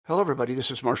Hello, everybody. This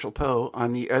is Marshall Poe.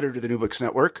 I'm the editor of the New Books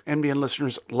Network. NBN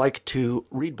listeners like to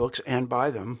read books and buy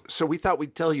them. So we thought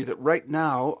we'd tell you that right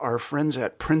now, our friends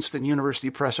at Princeton University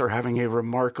Press are having a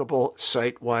remarkable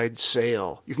site-wide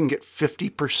sale. You can get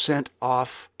 50%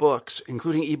 off books,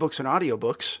 including ebooks and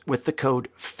audiobooks, with the code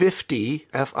 50,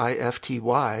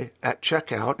 F-I-F-T-Y, at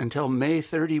checkout until May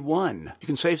 31. You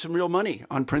can save some real money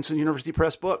on Princeton University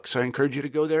Press books. I encourage you to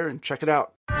go there and check it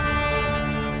out.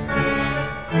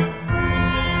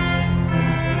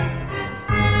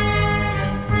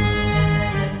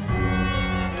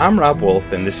 I'm Rob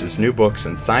Wolf, and this is New Books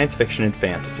in Science Fiction and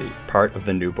Fantasy, part of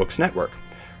the New Books Network.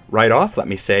 Right off, let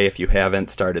me say, if you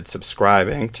haven't started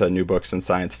subscribing to New Books in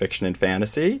Science Fiction and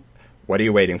Fantasy, what are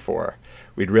you waiting for?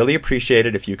 We'd really appreciate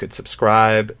it if you could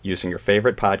subscribe using your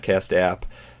favorite podcast app.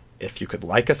 If you could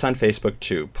like us on Facebook,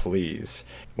 too, please.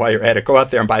 While you're at it, go out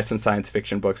there and buy some science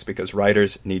fiction books because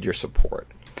writers need your support.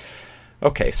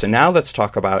 Okay, so now let's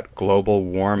talk about global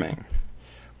warming.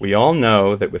 We all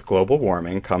know that with global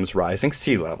warming comes rising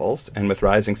sea levels, and with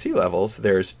rising sea levels,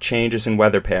 there's changes in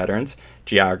weather patterns,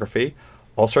 geography,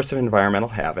 all sorts of environmental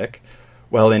havoc.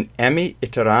 Well, in Emmy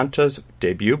Itaranta's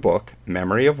debut book,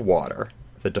 Memory of Water,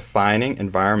 the defining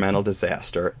environmental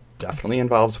disaster definitely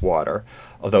involves water,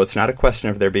 although it's not a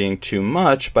question of there being too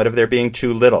much, but of there being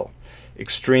too little.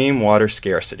 Extreme water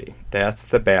scarcity. That's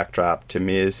the backdrop to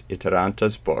Ms.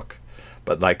 Itaranta's book.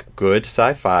 But like good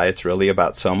sci-fi, it's really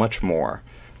about so much more.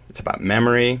 It's about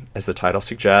memory, as the title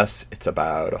suggests. It's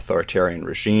about authoritarian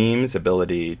regimes'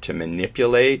 ability to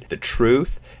manipulate the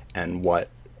truth and what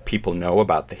people know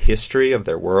about the history of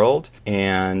their world.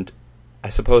 And I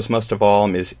suppose most of all,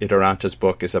 Ms. Itaranta's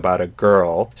book is about a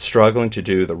girl struggling to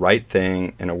do the right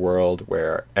thing in a world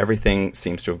where everything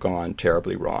seems to have gone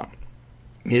terribly wrong.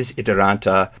 Ms.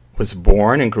 Itaranta was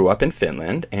born and grew up in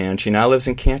Finland, and she now lives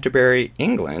in Canterbury,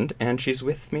 England, and she's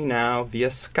with me now via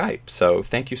Skype. So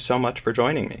thank you so much for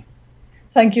joining me.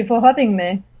 Thank you for having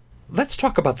me. Let's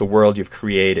talk about the world you've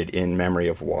created in Memory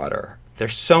of Water.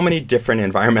 There's so many different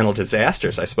environmental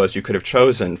disasters, I suppose, you could have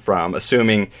chosen from,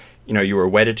 assuming, you were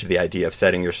wedded to the idea of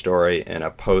setting your story in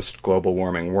a post-global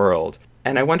warming world.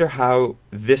 And I wonder how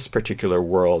this particular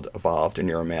world evolved in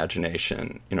your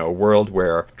imagination. A world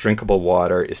where drinkable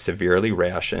water is severely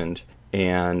rationed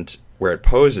and where it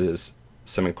poses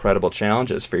some incredible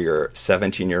challenges for your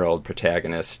 17-year-old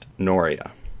protagonist, Noria.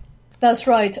 That's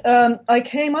right. I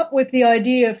came up with the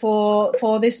idea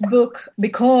for this book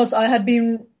because I had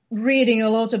been reading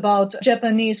a lot about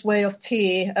Japanese way of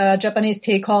tea, Japanese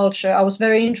tea culture. I was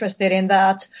very interested in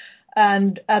that.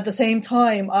 And at the same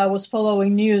time, I was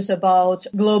following news about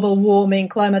global warming,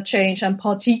 climate change, and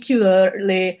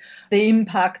particularly the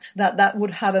impact that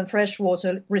would have on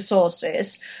freshwater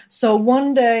resources. So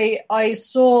one day I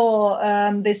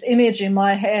saw this image in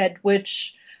my head,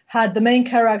 which had the main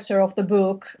character of the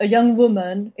book, a young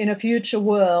woman in a future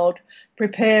world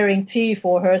preparing tea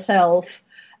for herself.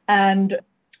 And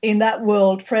in that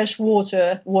world, fresh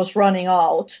water was running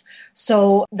out.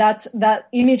 So that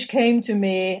image came to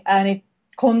me, and it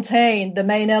contained the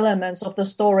main elements of the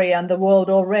story and the world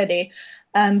already.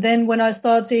 And then when I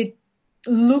started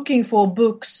looking for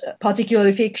books,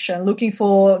 particularly fiction, looking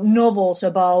for novels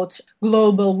about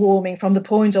global warming from the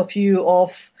point of view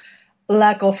of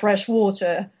lack of fresh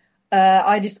water,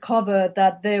 I discovered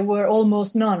that there were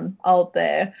almost none out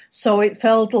there. So it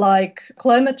felt like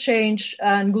climate change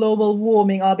and global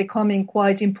warming are becoming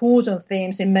quite important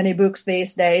themes in many books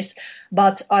these days.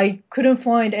 But I couldn't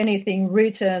find anything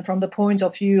written from the point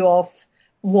of view of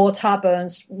what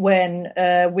happens when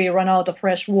we run out of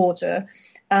fresh water.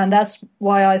 And that's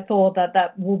why I thought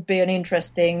that would be an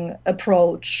interesting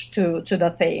approach to the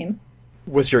theme.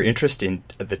 Was your interest in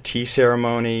the tea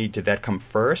ceremony, did that come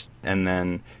first? And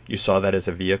then you saw that as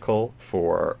a vehicle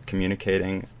for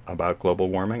communicating about global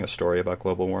warming, a story about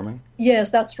global warming? Yes,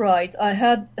 that's right. I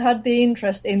had the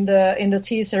interest in the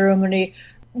tea ceremony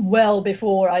well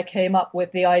before I came up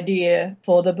with the idea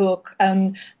for the book.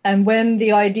 And when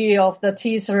the idea of the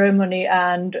tea ceremony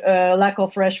and lack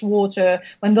of fresh water,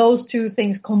 when those two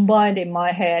things combined in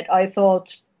my head, I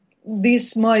thought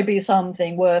this might be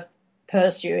something worth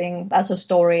pursuing as a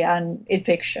story and in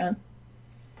fiction.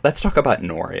 Let's talk about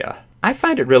Noria. I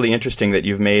find it really interesting that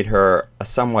you've made her a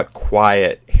somewhat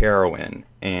quiet heroine,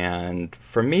 and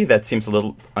for me that seems a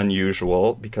little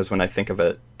unusual because when I think of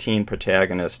a teen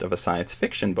protagonist of a science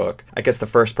fiction book, I guess the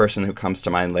first person who comes to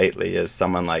mind lately is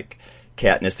someone like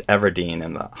Katniss Everdeen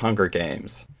in the Hunger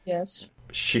Games. Yes.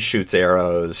 She shoots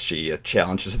arrows, she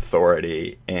challenges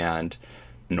authority, and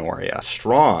Noria, a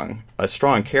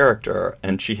strong character,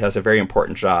 and she has a very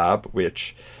important job,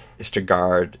 which is to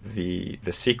guard the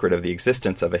secret of the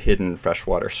existence of a hidden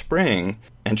freshwater spring.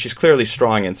 and she's clearly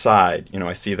strong inside. You know,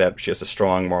 I see that she has a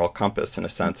strong moral compass in a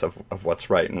sense of what's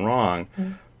right and wrong.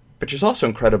 Mm. But she's also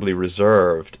incredibly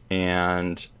reserved,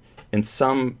 and in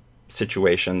some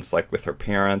situations, like with her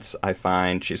parents, I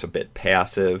find she's a bit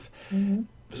passive, mm-hmm.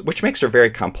 which makes her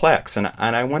very complex. And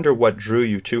I wonder what drew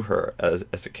you to her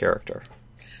as a character.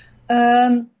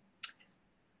 I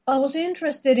was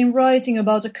interested in writing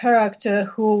about a character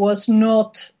who was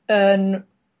not an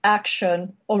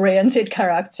action-oriented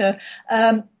character,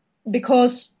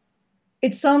 because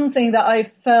it's something that I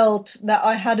felt that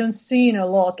I hadn't seen a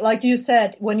lot. Like you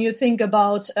said, when you think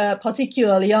about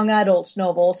particularly young adults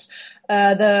novels,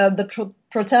 the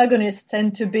protagonists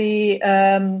tend to be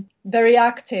very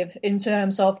active in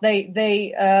terms of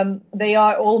they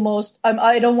are almost,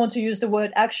 I don't want to use the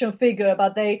word action figure,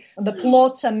 but the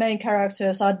plots and main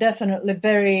characters are definitely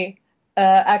very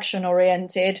action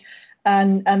oriented,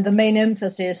 and the main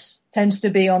emphasis tends to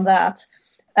be on that.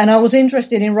 And I was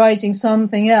interested in writing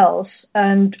something else.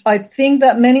 And I think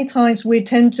that many times we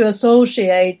tend to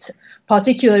associate,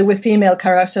 particularly with female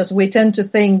characters, we tend to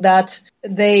think that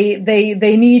they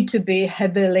need to be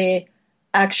heavily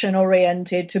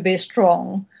action-oriented to be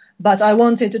strong. But I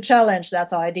wanted to challenge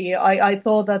that idea. I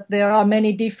thought that there are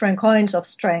many different kinds of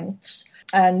strengths.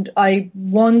 And I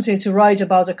wanted to write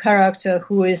about a character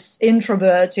who is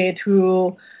introverted,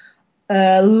 who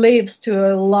lives to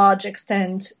a large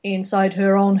extent inside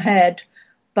her own head,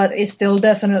 but is still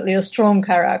definitely a strong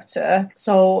character.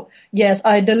 So, yes,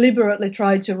 I deliberately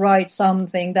tried to write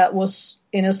something that was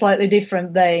in a slightly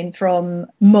different vein from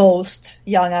most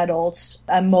young adults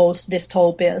and most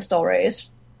dystopian stories.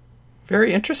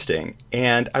 Very interesting.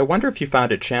 And I wonder if you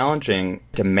found it challenging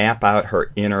to map out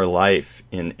her inner life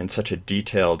in such a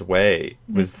detailed way.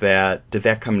 Did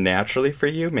that come naturally for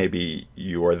you? Maybe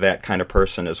you are that kind of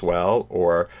person as well?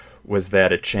 Or was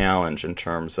that a challenge in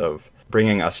terms of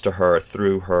bringing us to her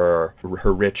through her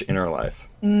rich inner life?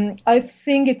 I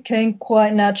think it came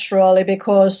quite naturally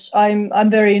because I'm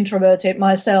very introverted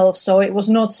myself. So it was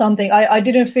not something, I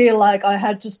didn't feel like I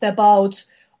had to step out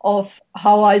of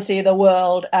how I see the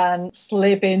world and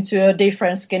slip into a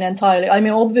different skin entirely. I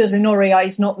mean, obviously Noria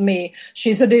is not me.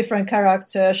 She's a different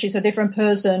character. She's a different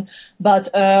person. But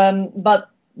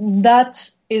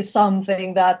that is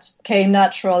something that came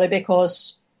naturally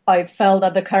because I felt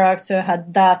that the character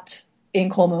had that in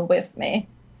common with me.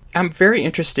 I'm very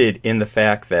interested in the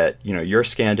fact that, you know, you're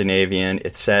Scandinavian.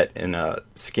 It's set in a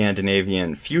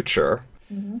Scandinavian future.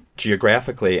 Mm-hmm.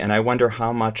 Geographically, and I wonder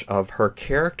how much of her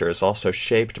character is also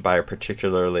shaped by a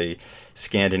particularly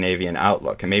Scandinavian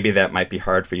outlook. And maybe that might be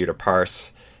hard for you to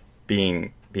parse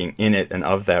being in it and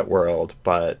of that world,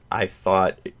 but I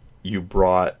thought you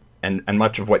brought, and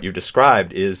much of what you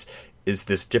described is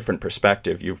this different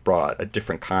perspective. You've brought a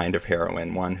different kind of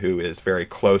heroine, one who is very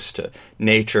close to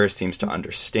nature, seems to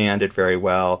understand it very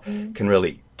well, can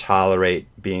really tolerate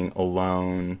being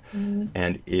alone,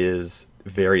 and is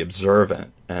very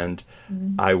observant. And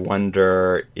I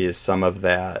wonder, is some of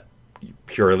that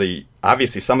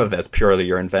obviously some of that's purely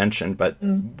your invention, but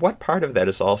what part of that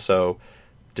is also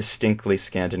distinctly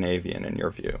Scandinavian in your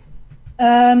view?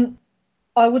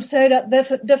 I would say that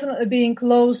definitely being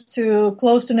close to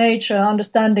nature,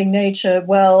 understanding nature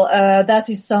well, that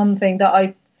is something that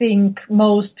I think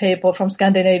most people from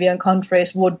Scandinavian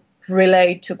countries would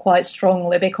relate to quite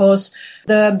strongly, because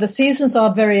the seasons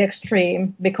are very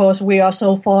extreme because we are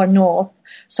so far north.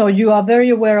 So you are very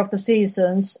aware of the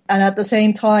seasons, and at the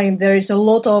same time there's a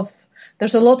lot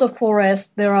of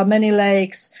forest, there are many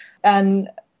lakes, and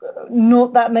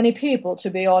not that many people, to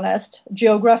be honest.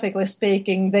 Geographically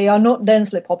speaking, they are not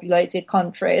densely populated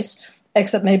countries,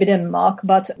 except maybe Denmark,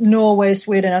 but Norway,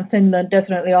 Sweden and Finland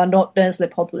definitely are not densely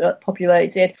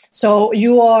populated. So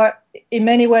in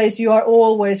many ways, you are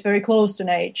always very close to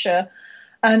nature.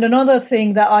 And another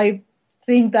thing that I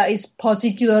think that is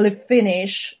particularly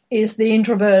Finnish is the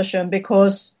introversion,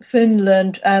 because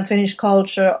Finland and Finnish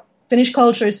culture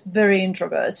is very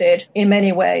introverted in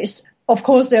many ways. Of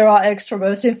course, there are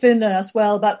extroverts in Finland as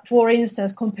well, but for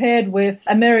instance, compared with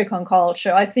American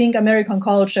culture, I think American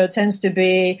culture tends to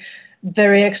be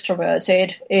very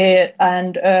extroverted,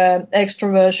 and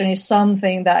extroversion is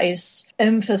something that is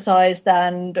emphasized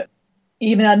and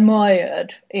even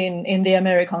admired in the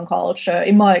American culture,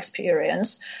 in my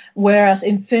experience. Whereas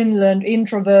in Finland,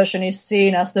 introversion is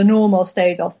seen as the normal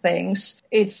state of things.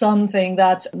 It's something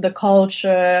that the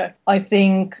culture, I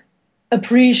think,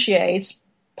 appreciates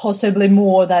possibly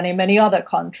more than in many other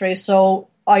countries. So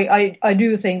I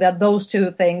do think that those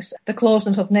two things, the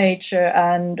closeness of nature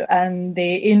and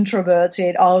the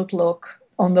introverted outlook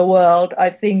on the world,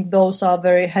 I think those are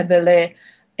very heavily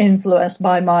influenced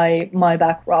by my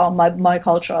background, my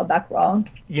cultural background.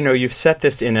 You've set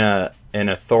this in an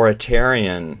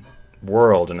authoritarian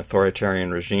world, an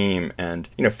authoritarian regime, and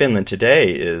Finland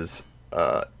today is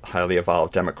a highly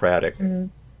evolved democratic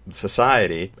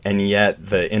society, and yet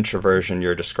the introversion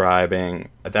you're describing,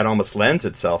 that almost lends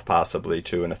itself possibly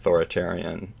to an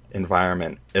authoritarian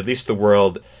environment, at least the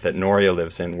world that Noria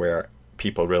lives in, where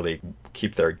people really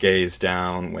keep their gaze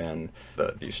down when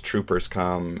these troopers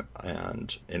come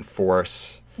and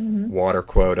enforce water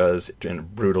quotas in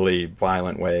brutally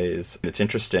violent ways. It's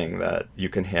interesting that you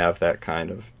can have that kind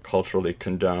of culturally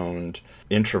condoned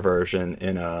introversion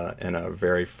in a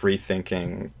very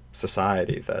free-thinking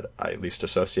society that I at least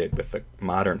associate with the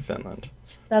modern Finland.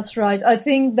 That's right. I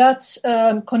think that's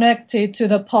connected to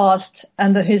the past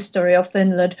and the history of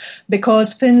Finland,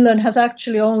 because Finland has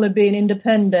actually only been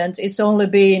independent. It's only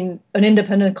been an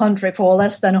independent country for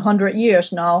less than 100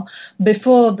 years now.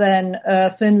 Before then,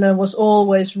 Finland was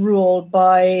always ruled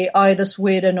by either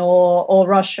Sweden or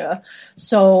Russia.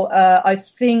 So I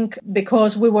think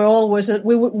because we were always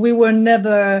we were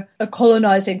never a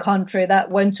colonizing country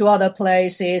that went to other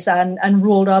places and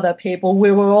ruled other people.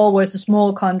 We were always a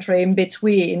small country in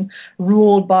between,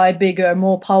 ruled by bigger,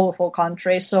 more powerful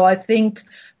countries. So I think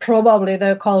probably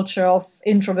the culture of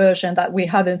introversion that we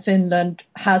have in Finland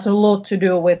has a lot to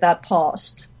do with that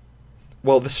past.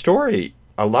 Well, the story,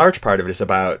 a large part of it is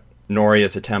about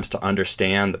Noria's attempts to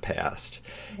understand the past.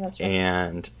 That's right.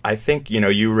 And I think,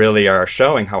 you really are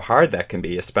showing how hard that can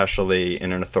be, especially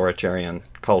in an authoritarian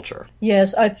culture.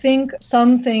 Yes, I think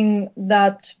something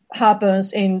that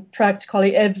happens in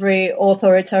practically every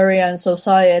authoritarian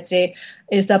society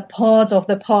is that part of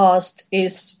the past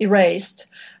is erased,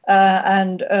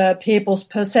 and people's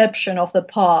perception of the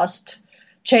past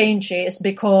changes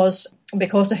because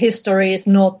the history is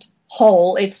not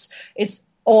whole.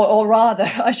 Or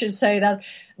rather, I should say that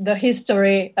the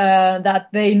history that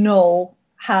they know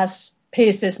has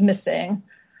pieces missing.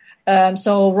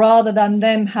 So rather than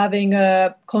them having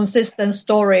a consistent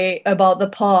story about the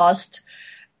past,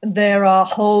 there are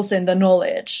holes in the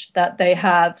knowledge that they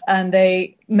have, and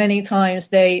many times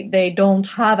they don't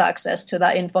have access to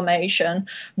that information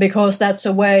because that's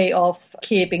a way of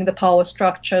keeping the power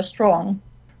structure strong.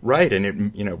 Right,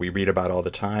 and we read about all the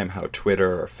time how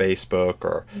Twitter or Facebook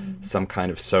or some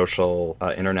kind of social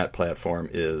internet platform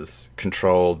is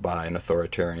controlled by an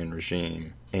authoritarian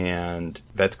regime, and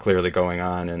that's clearly going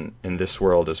on in this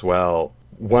world as well.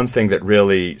 One thing that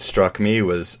really struck me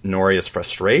was Noria's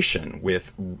frustration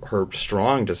with her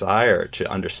strong desire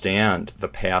to understand the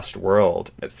past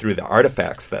world through the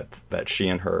artifacts that she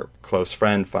and her close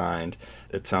friend find.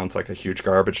 It sounds like a huge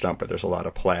garbage dump, but there's a lot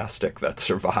of plastic that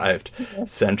survived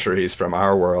centuries from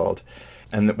our world.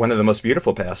 And one of the most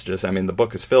beautiful passages, the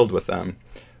book is filled with them,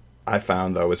 I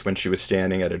found, though, is when she was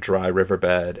standing at a dry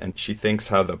riverbed and she thinks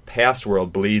how the past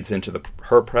world bleeds into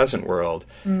her present world.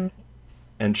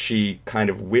 And she kind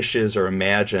of wishes or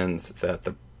imagines that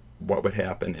what would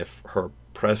happen if her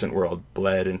present world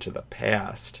bled into the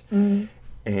past. And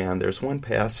there's one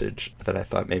passage that I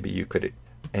thought maybe you could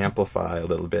amplify a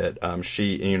little bit.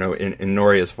 She, in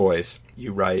Noria's voice,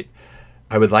 you write,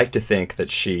 "I would like to think that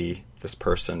she, this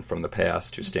person from the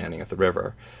past who's standing at the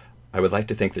river, I would like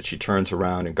to think that she turns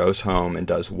around and goes home and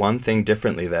does one thing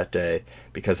differently that day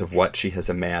because of what she has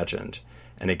imagined.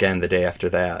 And again, the day after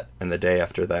that, and the day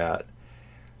after that."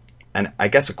 And I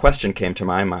guess a question came to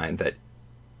my mind that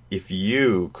if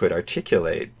you could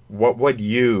articulate, what would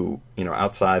you,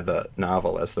 outside the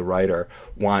novel as the writer,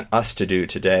 want us to do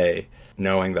today,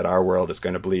 knowing that our world is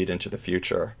going to bleed into the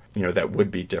future, that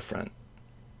would be different?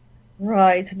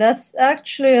 Right. That's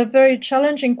actually a very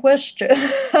challenging question.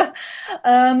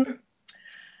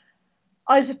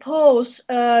 I suppose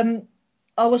I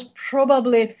was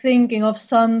probably thinking of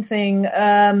something.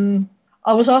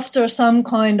 I was after some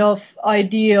kind of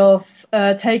idea of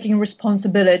taking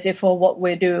responsibility for what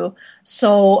we do.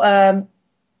 So I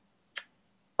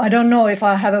don't know if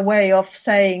I have a way of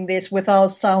saying this without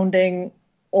sounding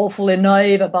awfully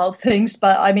naive about things.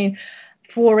 But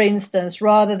for instance,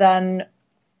 rather than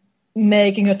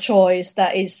making a choice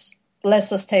that is less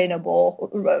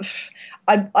sustainable,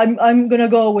 I'm going to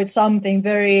go with something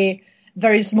very,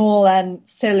 very small and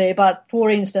silly. But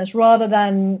for instance, rather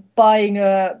than buying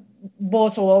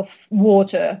bottled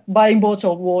water,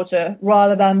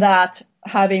 rather than that,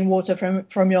 having water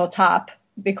from your tap,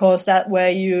 because that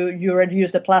way you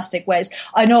reduce the plastic waste.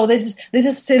 I know this is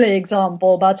a silly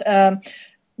example, but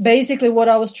basically what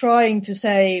I was trying to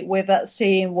say with that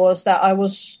scene was that I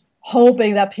was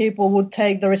hoping that people would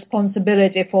take the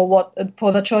responsibility for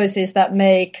the choices that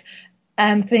make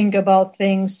and think about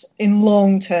things in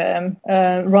long term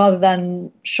rather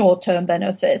than short term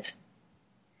benefit,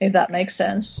 if that makes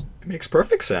sense. It makes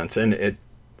perfect sense. And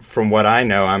from what I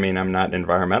know, I mean, I'm not an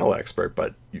environmental expert,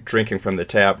 but drinking from the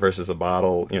tap versus a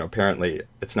bottle, apparently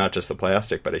it's not just the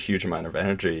plastic, but a huge amount of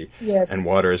energy and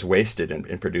water is wasted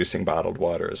in producing bottled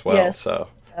water as well. Yes. So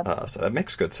that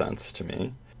makes good sense to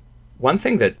me. One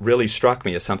thing that really struck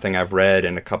me is something I've read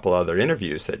in a couple other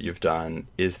interviews that you've done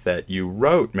is that you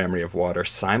wrote Memory of Water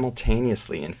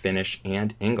simultaneously in Finnish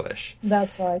and English.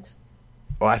 That's right.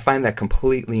 Well, I find that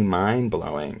completely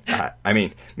mind-blowing. I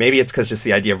mean, maybe it's because just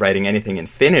the idea of writing anything in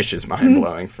Finnish is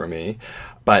mind-blowing for me.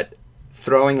 But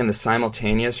throwing in the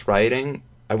simultaneous writing,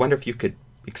 I wonder if you could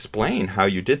explain how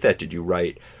you did that. Did you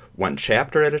write one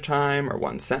chapter at a time or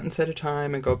one sentence at a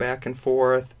time and go back and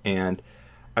forth? And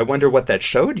I wonder what that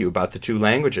showed you about the two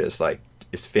languages. Like,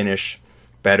 is Finnish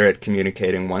better at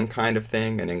communicating one kind of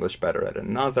thing and English better at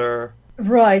another?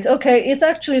 Right. Okay. It's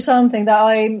actually something that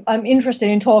I'm interested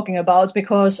in talking about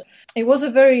because it was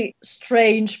a very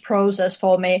strange process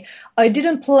for me. I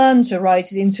didn't plan to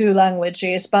write it in two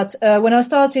languages, but when I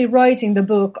started writing the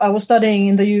book, I was studying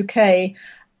in the UK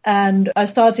and I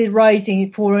started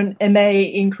writing for an MA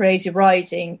in creative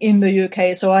writing in the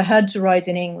UK. So I had to write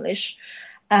in English.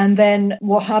 And then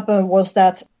what happened was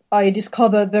that I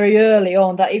discovered very early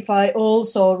on that if I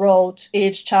also wrote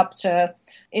each chapter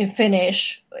in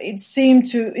Finnish, it seemed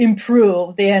to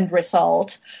improve the end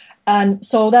result. And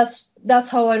so that's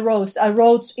how I wrote. I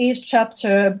wrote each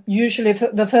chapter, usually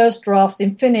the first draft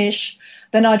in Finnish,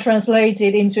 then I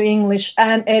translated into English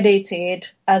and edited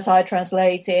as I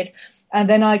translated. And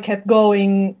then I kept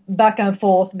going back and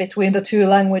forth between the two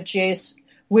languages,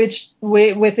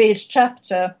 with each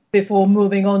chapter before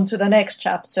moving on to the next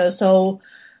chapter.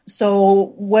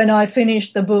 So when I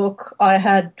finished the book, I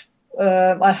had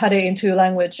it in two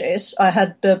languages. I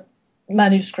had the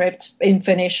manuscript in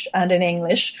Finnish and in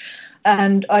English,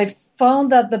 and I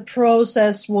found that the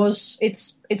process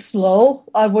it's slow.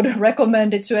 I would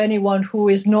recommend it to anyone who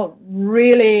is not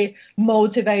really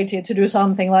motivated to do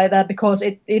something like that because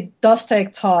it does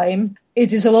take time.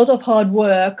 It is a lot of hard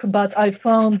work, but I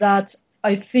found that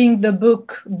I think the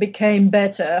book became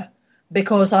better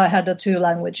because I had the two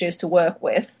languages to work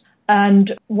with.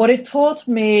 And what it taught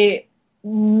me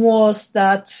was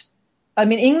that, I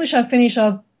mean, English and Finnish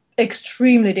are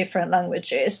extremely different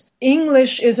languages.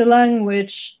 English is a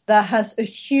language that has a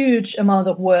huge amount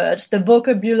of words. The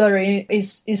vocabulary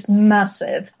is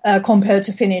massive compared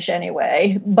to Finnish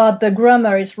anyway, but the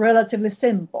grammar is relatively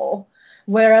simple.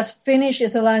 Whereas Finnish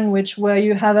is a language where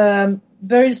you have a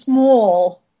very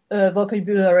small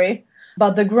vocabulary,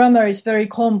 but the grammar is very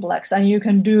complex and you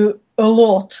can do a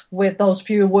lot with those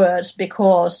few words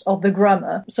because of the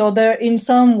grammar. So there, in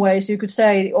some ways, you could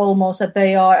say almost that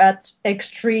they are at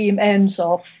extreme ends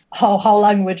of how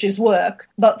languages work.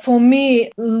 But for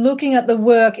me, looking at the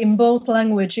work in both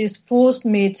languages forced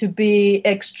me to be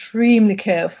extremely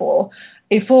careful.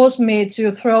 It forced me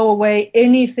to throw away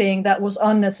anything that was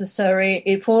unnecessary.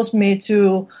 It forced me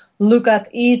to look at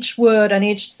each word and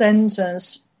each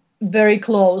sentence very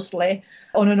closely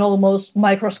on an almost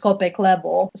microscopic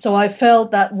level. So I felt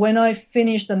that when I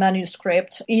finished the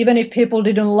manuscript, even if people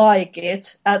didn't like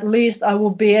it, at least I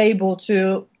would be able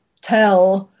to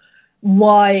tell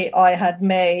why I had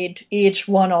made each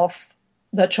one of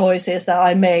the choices that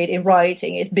I made in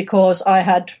writing it, because I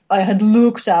had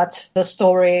looked at the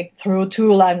story through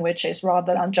two languages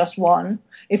rather than just one.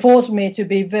 It forced me to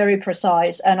be very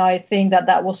precise, and I think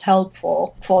that was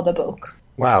helpful for the book.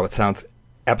 Wow, it sounds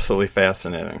absolutely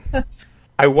fascinating.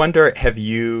 I wonder, have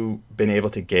you been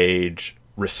able to gauge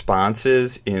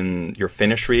responses in your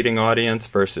Finnish reading audience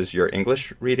versus your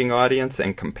English reading audience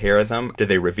and compare them? Do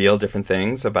they reveal different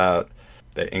things about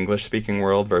the English-speaking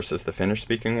world versus the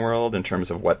Finnish-speaking world in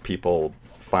terms of what people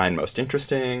find most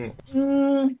interesting?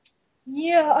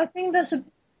 Yeah, I think there's a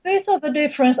bit of a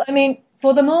difference. I mean,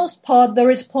 for the most part, the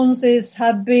responses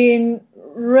have been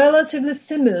relatively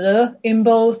similar in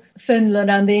both Finland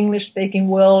and the English-speaking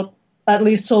world, at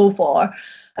least so far.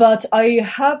 But I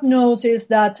have noticed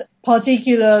that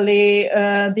particularly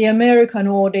the American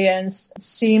audience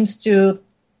seems to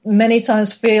many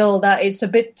times feel that it's a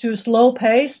bit too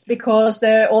slow-paced because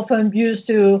they're often used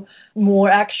to more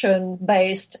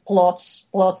action-based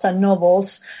plots and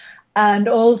novels. And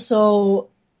also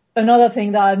another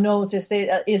thing that I've noticed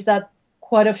is that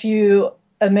quite a few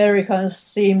Americans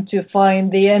seem to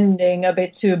find the ending a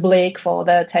bit too bleak for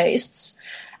their tastes.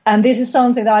 And this is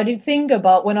something that I did think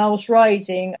about when I was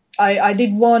writing. I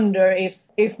did wonder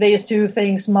if these two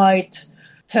things might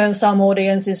turn some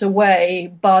audiences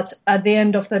away. But at the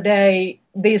end of the day,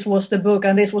 this was the book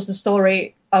and this was the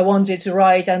story I wanted to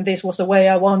write, and this was the way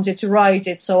I wanted to write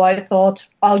it. So I thought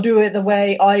I'll do it the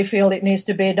way I feel it needs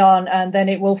to be done, and then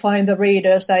it will find the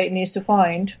readers that it needs to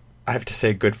find. I have to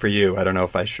say, good for you. I don't know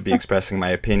if I should be expressing my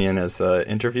opinion as the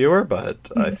interviewer, but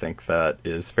I think that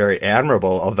is very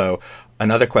admirable. Although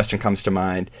another question comes to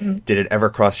mind. Did it ever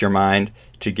cross your mind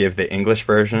to give the English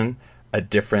version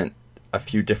a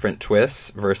few different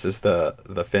twists versus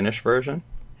the Finnish version?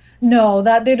 No,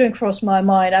 that didn't cross my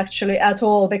mind actually at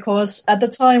all, because at the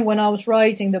time when I was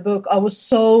writing the book, I was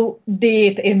so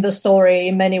deep in the story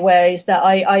in many ways that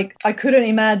I couldn't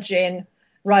imagine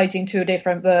writing two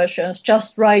different versions.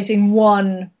 Just writing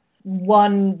one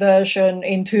version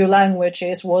in two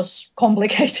languages was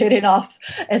complicated enough,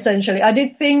 essentially. I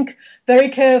did think very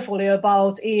carefully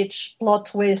about each plot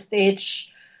twist,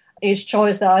 each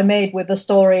choice that I made with the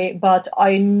story, but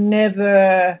I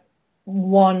never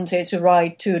wanted to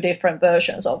write two different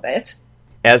versions of it.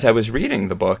 As I was reading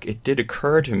the book, it did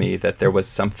occur to me that there was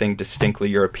something distinctly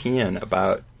European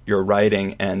about your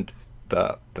writing, and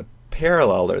the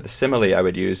parallel or the simile I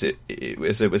would use, it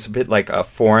was a bit like a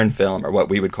foreign film, or what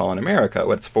we would call in America,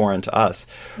 what's foreign to us,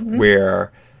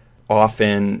 where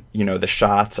often,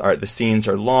 the scenes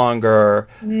are longer,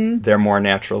 they're more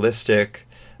naturalistic,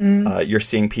 you're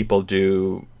seeing people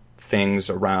do things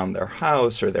around their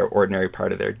house or their ordinary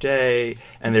part of their day,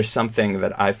 and there's something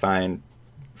that I find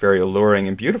very alluring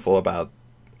and beautiful about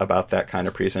that kind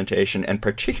of presentation, and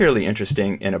particularly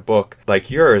interesting in a book like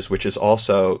yours, which is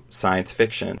also science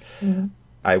fiction.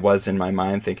 I was in my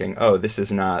mind thinking, oh, this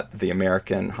is not the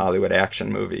American Hollywood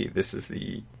action movie, this is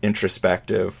the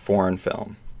introspective foreign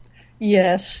film.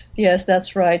 Yes,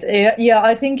 that's right. Yeah,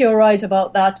 I think you're right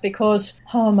about that, because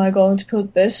how am I going to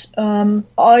put this?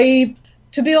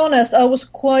 To be honest, I was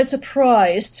quite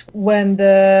surprised when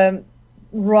the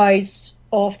rights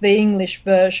of the English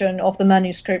version of the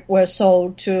manuscript were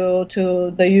sold to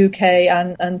the UK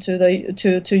and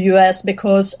to US,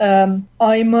 because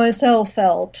I myself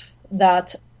felt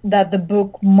that the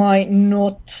book might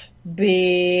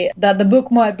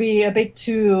be a bit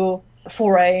too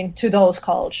foreign to those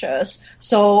cultures.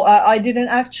 So I didn't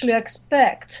actually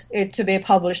expect it to be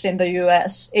published in the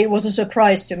US. It was a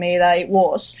surprise to me that it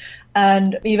was.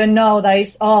 And even now that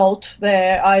it's out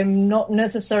there, I'm not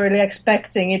necessarily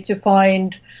expecting it to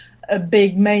find a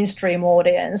big mainstream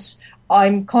audience.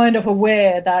 I'm kind of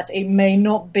aware that it may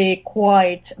not be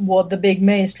quite what the big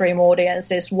mainstream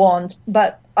audiences want,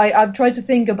 but I've tried to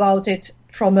think about it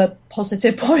from a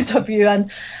positive point of view,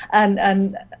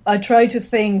 and I try to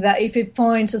think that if it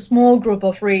finds a small group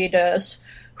of readers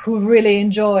who really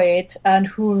enjoy it and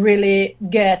who really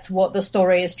get what the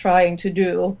story is trying to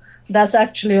do, that's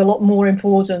actually a lot more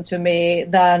important to me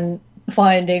than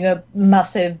finding a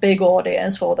massive big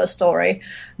audience for the story,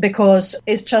 because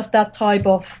it's just that type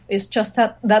of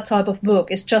book,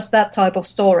 it's just that type of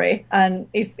story. And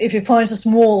if it finds a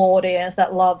small audience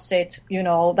that loves it,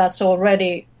 that's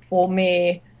already for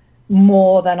me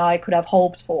more than I could have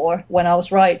hoped for when I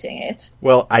was writing it.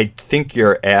 Well, I think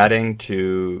you're adding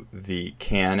to the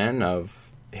canon of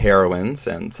heroines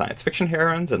and science fiction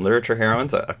heroines and literature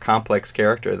heroines, a complex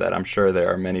character that I'm sure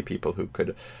there are many people who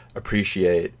could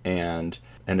appreciate, and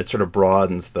it sort of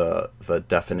broadens the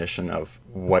definition of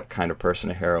what kind of person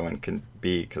a heroine can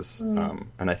be, because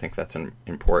and I think that's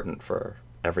important for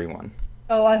everyone.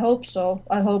 Oh, I hope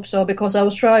so, because I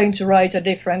was trying to write a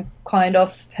different kind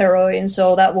of heroine,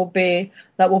 so that would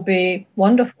be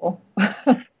wonderful.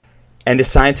 And is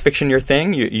science fiction your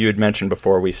thing? You had mentioned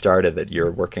before we started that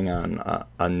you're working on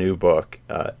a new book.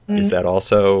 Is that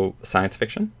also science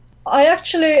fiction? I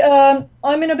actually,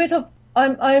 I'm in a bit of,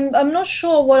 I'm not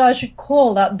sure what I should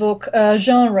call that book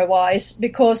genre-wise,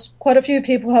 because quite a few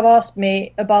people have asked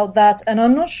me about that, and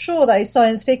I'm not sure that it's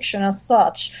science fiction as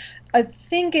such. I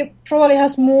think it probably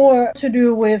has more to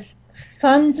do with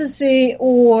fantasy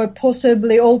or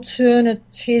possibly alternate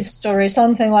history,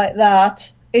 something like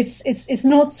that. It's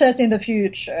not set in the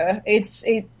future.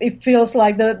 It feels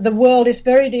like the world is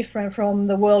very different from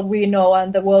the world we know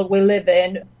and the world we live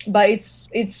in, but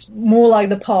it's more like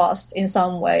the past in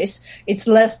some ways. It's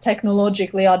less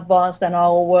technologically advanced than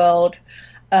our world,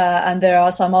 and there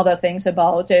are some other things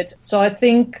about it. So I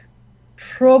think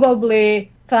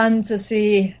probably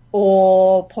fantasy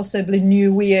or possibly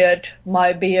new weird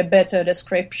might be a better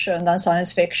description than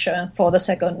science fiction for the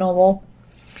second novel.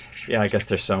 Yeah, I guess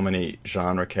there's so many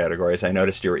genre categories. I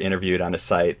noticed you were interviewed on a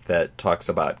site that talks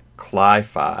about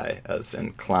cli-fi, as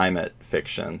in climate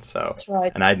fiction. So, that's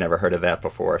right. And I'd never heard of that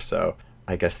before, so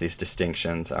I guess these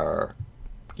distinctions are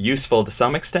useful to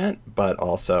some extent, but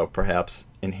also perhaps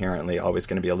inherently always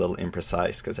going to be a little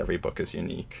imprecise because every book is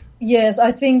unique. Yes,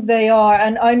 I think they are.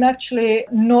 And I'm actually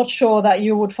not sure that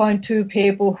you would find two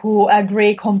people who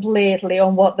agree completely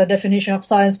on what the definition of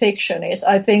science fiction is.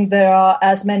 I think there are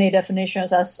as many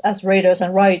definitions as readers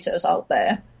and writers out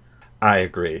there. I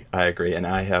agree. And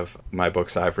I have my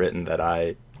books I've written that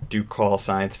I do call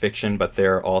science fiction, but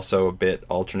they're also a bit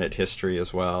alternate history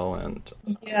as well. And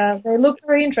yeah, they look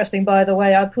very interesting, by the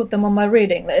way. I put them on my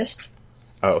reading list.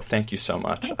 Oh, thank you so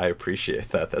much. I appreciate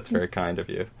that. That's very kind of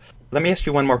you. Let me ask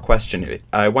you one more question.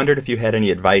 I wondered if you had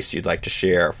any advice you'd like to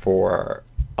share for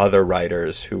other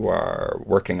writers who are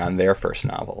working on their first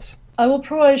novels. I will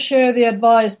probably share the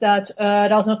advice that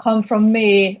does not come from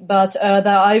me, but that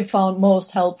I found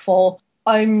most helpful.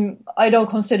 I don't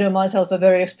consider myself a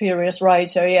very experienced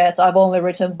writer yet. I've only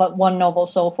written but one novel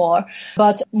so far.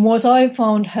 But what I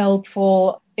found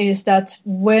helpful is that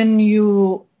when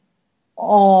you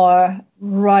are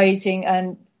writing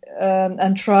and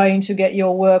trying to get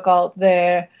your work out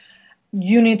there,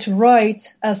 you need to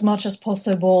write as much as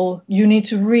possible. You need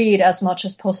to read as much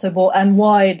as possible and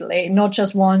widely, not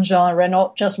just one genre,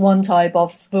 not just one type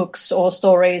of books or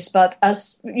stories, but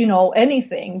as,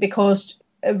 anything, because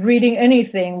reading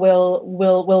anything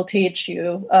will teach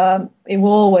you. It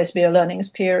will always be a learning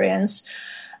experience.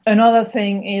 Another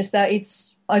thing is that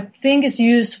I think it's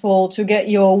useful to get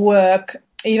your work,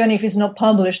 even if it's not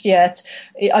published yet,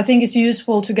 I think it's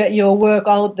useful to get your work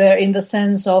out there in the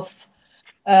sense of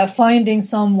finding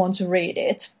someone to read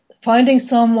it, finding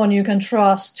someone you can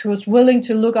trust who's willing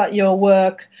to look at your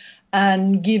work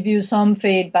and give you some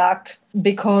feedback,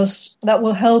 because that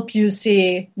will help you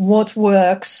see what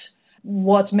works,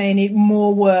 what may need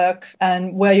more work,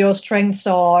 and where your strengths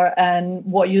are and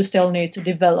what you still need to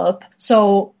develop.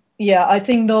 So, yeah, I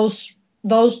think those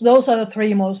are the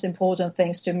three most important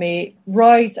things to me.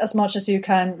 Write as much as you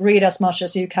can, read as much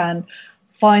as you can,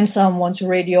 find someone to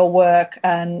read your work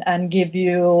and give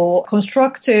you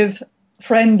constructive,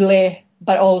 friendly,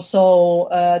 but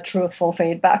also truthful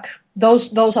feedback.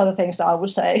 Those are the things that I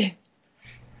would say.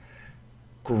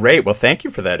 Great. Well, thank you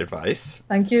for that advice.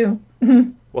 Thank you.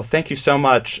 Well, thank you so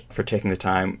much for taking the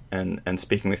time and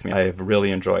speaking with me. I have really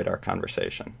enjoyed our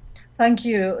conversation. Thank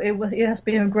you. It has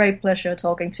been a great pleasure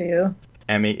talking to you.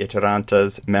 Emmi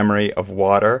Itiranta's Memory of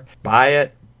Water. Buy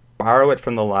it, borrow it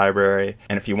from the library,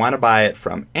 and if you want to buy it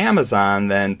from Amazon,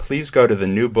 then please go to the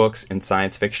New Books in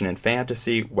Science Fiction and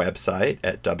Fantasy website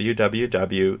at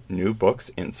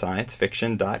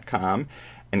www.newbooksinsciencefiction.com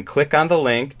and click on the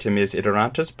link to Ms.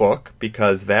 Itiranta's book,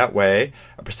 because that way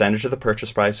a percentage of the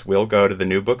purchase price will go to the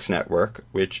New Books Network,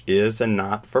 which is a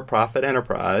not-for-profit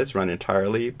enterprise run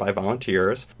entirely by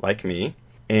volunteers like me.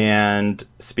 And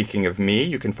speaking of me,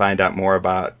 you can find out more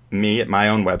about me at my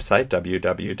own website,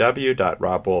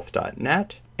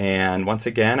 www.robwolf.net. And once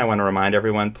again, I want to remind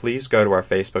everyone, please go to our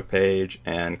Facebook page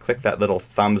and click that little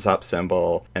thumbs up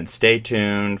symbol and stay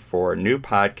tuned for new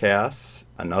podcasts.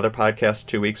 Another podcast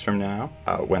 2 weeks from now,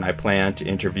 when I plan to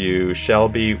interview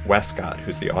Shelby Westcott,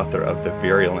 who's the author of the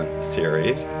Virulent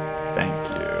series. Thank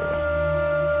you.